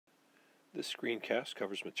This screencast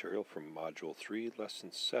covers material from Module 3,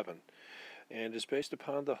 Lesson 7, and is based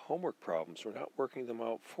upon the homework problems. We're not working them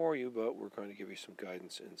out for you, but we're going to give you some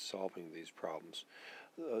guidance in solving these problems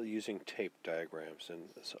using tape diagrams and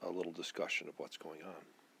a little discussion of what's going on.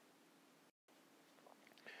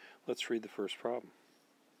 Let's read the first problem.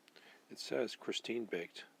 It says, Christine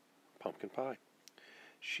baked pumpkin pie.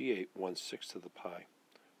 She ate 1/6 of the pie.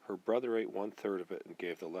 Her brother ate 1/3 of it and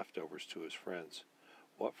gave the leftovers to his friends.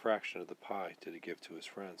 What fraction of the pie did he give to his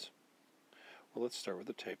friends? Well, let's start with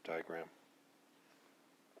the tape diagram.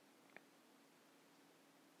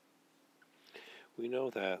 We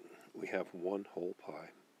know that we have one whole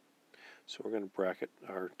pie. So we're going to bracket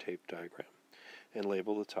our tape diagram and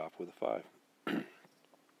label the top with a 5.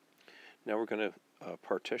 Now we're going to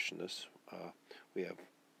partition this. We have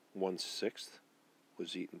 1/6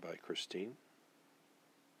 was eaten by Christine,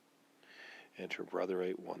 and her brother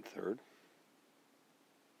ate 1/3.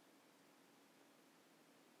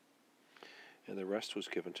 And the rest was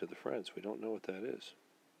given to the friends. We don't know what that is.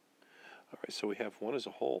 All right, so we have 1 as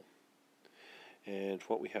a whole. And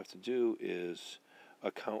what we have to do is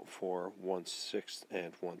account for 1/6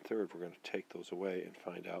 and 1/3. We're going to take those away and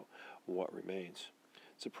find out what remains.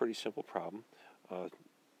 It's a pretty simple problem.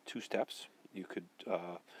 2 steps. You could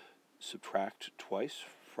subtract twice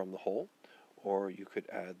from the whole, or you could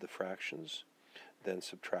add the fractions, then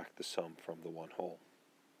subtract the sum from the one whole.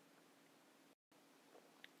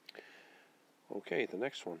 Okay, the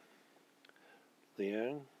next one.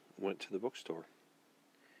 Liang went to the bookstore.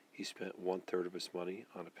 He spent 1/3 of his money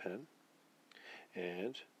on a pen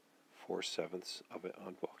and 4/7 of it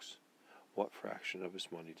on books. What fraction of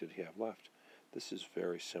his money did he have left? This is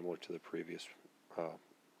very similar to the previous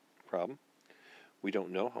problem. We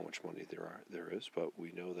don't know how much money there is, but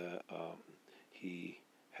we know that he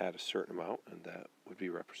had a certain amount, and that would be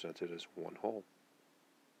represented as one whole.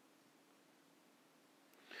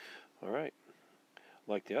 All right.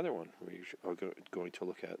 Like the other one, we are going to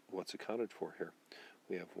look at what's accounted for here.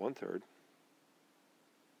 We have 1/3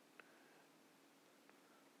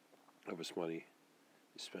 of his money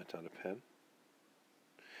is spent on a pen.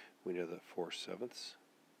 We know that 4/7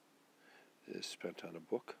 is spent on a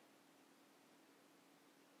book.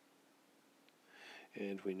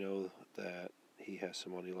 And we know that he has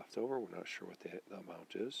some money left over. We're not sure what the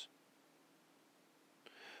amount is.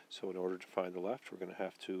 So in order to find the left, we're going to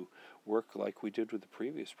have to work like we did with the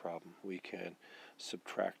previous problem. We can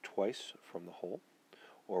subtract twice from the whole,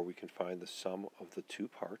 or we can find the sum of the 2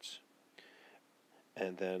 parts,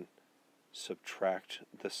 and then subtract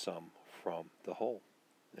the sum from the whole,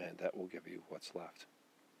 and that will give you what's left.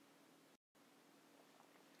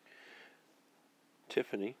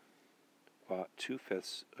 Tiffany bought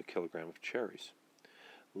 2/5 a kilogram of cherries.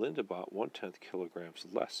 Linda bought 1/10 kilograms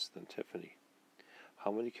less than Tiffany.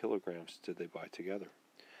 How many kilograms did they buy together?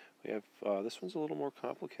 We have this one's a little more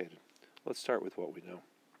complicated. Let's start with what we know.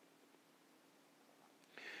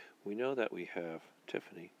 We know that we have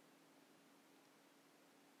Tiffany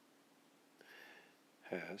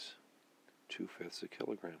has 2/5 a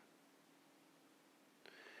kilogram.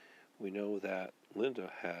 We know that Linda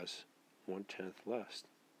has 1/10 less.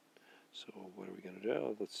 So what are we going to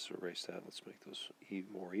do? Let's erase that. Let's make those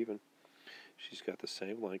more even. She's got the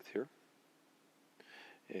same length here.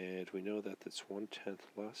 And we know that that's 1/10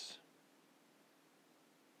 less.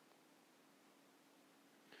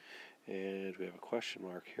 And we have a question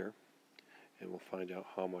mark here. And we'll find out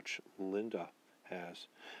how much Linda has.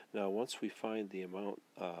 Now, once we find the amount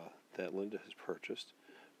that Linda has purchased,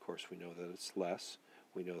 of course, we know that it's less.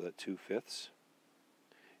 We know that 2/5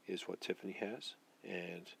 is what Tiffany has,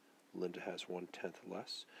 and Linda has 1/10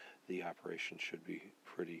 less. The operation should be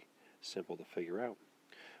pretty simple to figure out.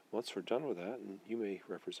 Once we're done with that, and you may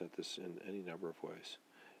represent this in any number of ways,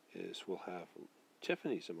 is we'll have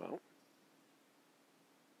Tiffany's amount,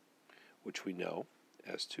 which we know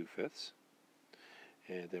as 2/5,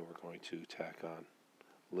 and then we're going to tack on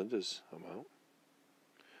Linda's amount.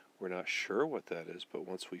 We're not sure what that is, but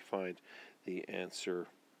once we find the answer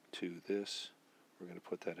to this, we're going to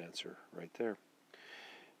put that answer right there.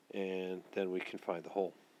 And then we can find the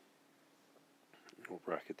whole. We'll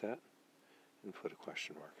bracket that and put a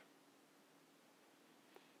question mark.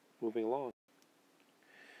 Moving along.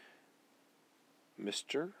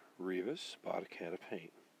 Mr. Rivas bought a can of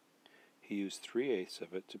paint. He used 3/8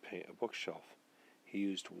 of it to paint a bookshelf. He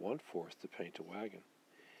used 1/4 to paint a wagon.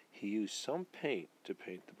 He used some paint to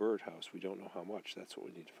paint the birdhouse. We don't know how much. That's what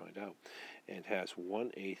we need to find out. And has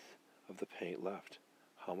 1/8 of the paint left.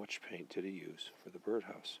 How much paint did he use for the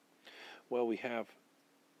birdhouse? Well, we have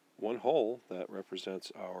one hole that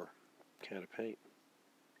represents our can of paint.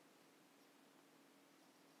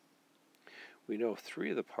 We know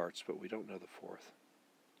 3 of the parts, but we don't know the 4th.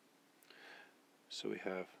 So we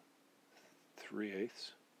have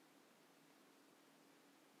 3/8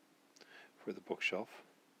 for the bookshelf.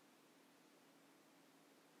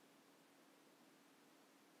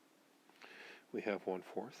 We have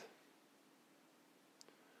 1/4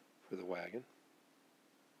 for the wagon.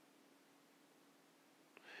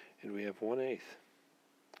 And we have 1/8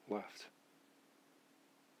 left.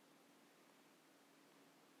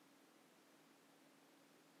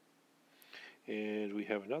 And we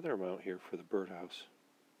have another amount here for the birdhouse.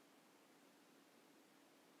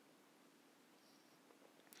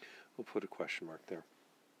 We'll put a question mark there.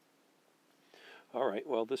 All right,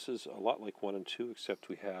 well, this is a lot like 1 and 2, except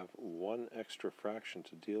we have one extra fraction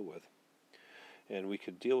to deal with. And we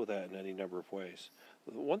could deal with that in any number of ways.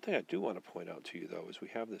 The one thing I do want to point out to you, though, is we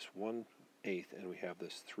have this 1/8 and we have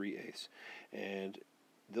this 3/8. And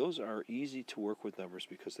those are easy to work with numbers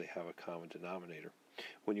because they have a common denominator.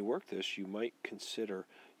 When you work this, you might consider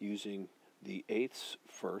using the eighths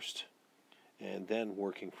first and then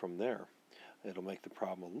working from there. It'll make the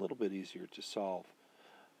problem a little bit easier to solve.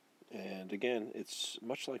 And again, it's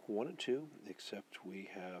much like 1 and 2, except we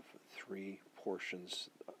have 3 portions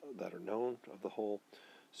that are known of the whole,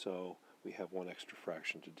 so we have one extra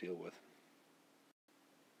fraction to deal with.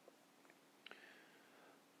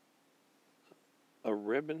 A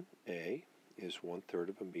ribbon A is 1/3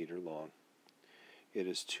 of a meter long. It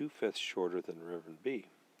is 2/5 shorter than ribbon B.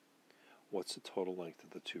 What's the total length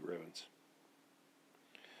of the 2 ribbons?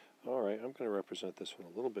 All right, I'm going to represent this one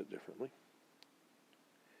a little bit differently.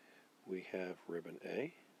 We have ribbon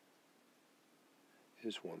A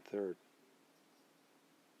is 1/3.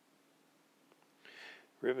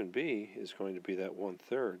 Ribbon B is going to be that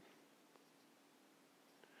 1/3.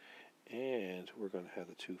 And we're going to have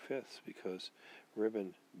the 2/5 because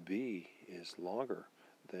ribbon B is longer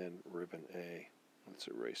than ribbon A. Let's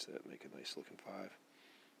erase that, make a nice looking 5.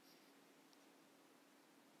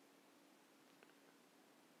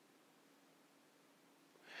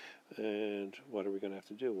 And what are we going to have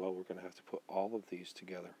to do? Well, we're going to have to put all of these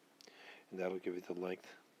together. And that'll give you the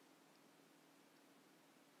length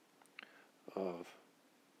of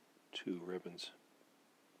 2 ribbons.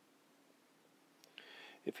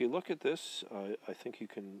 If you look at this, I think you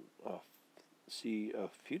can see a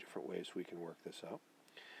few different ways we can work this out.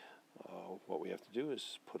 What we have to do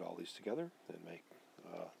is put all these together and make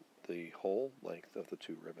the whole length of the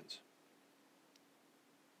 2 ribbons.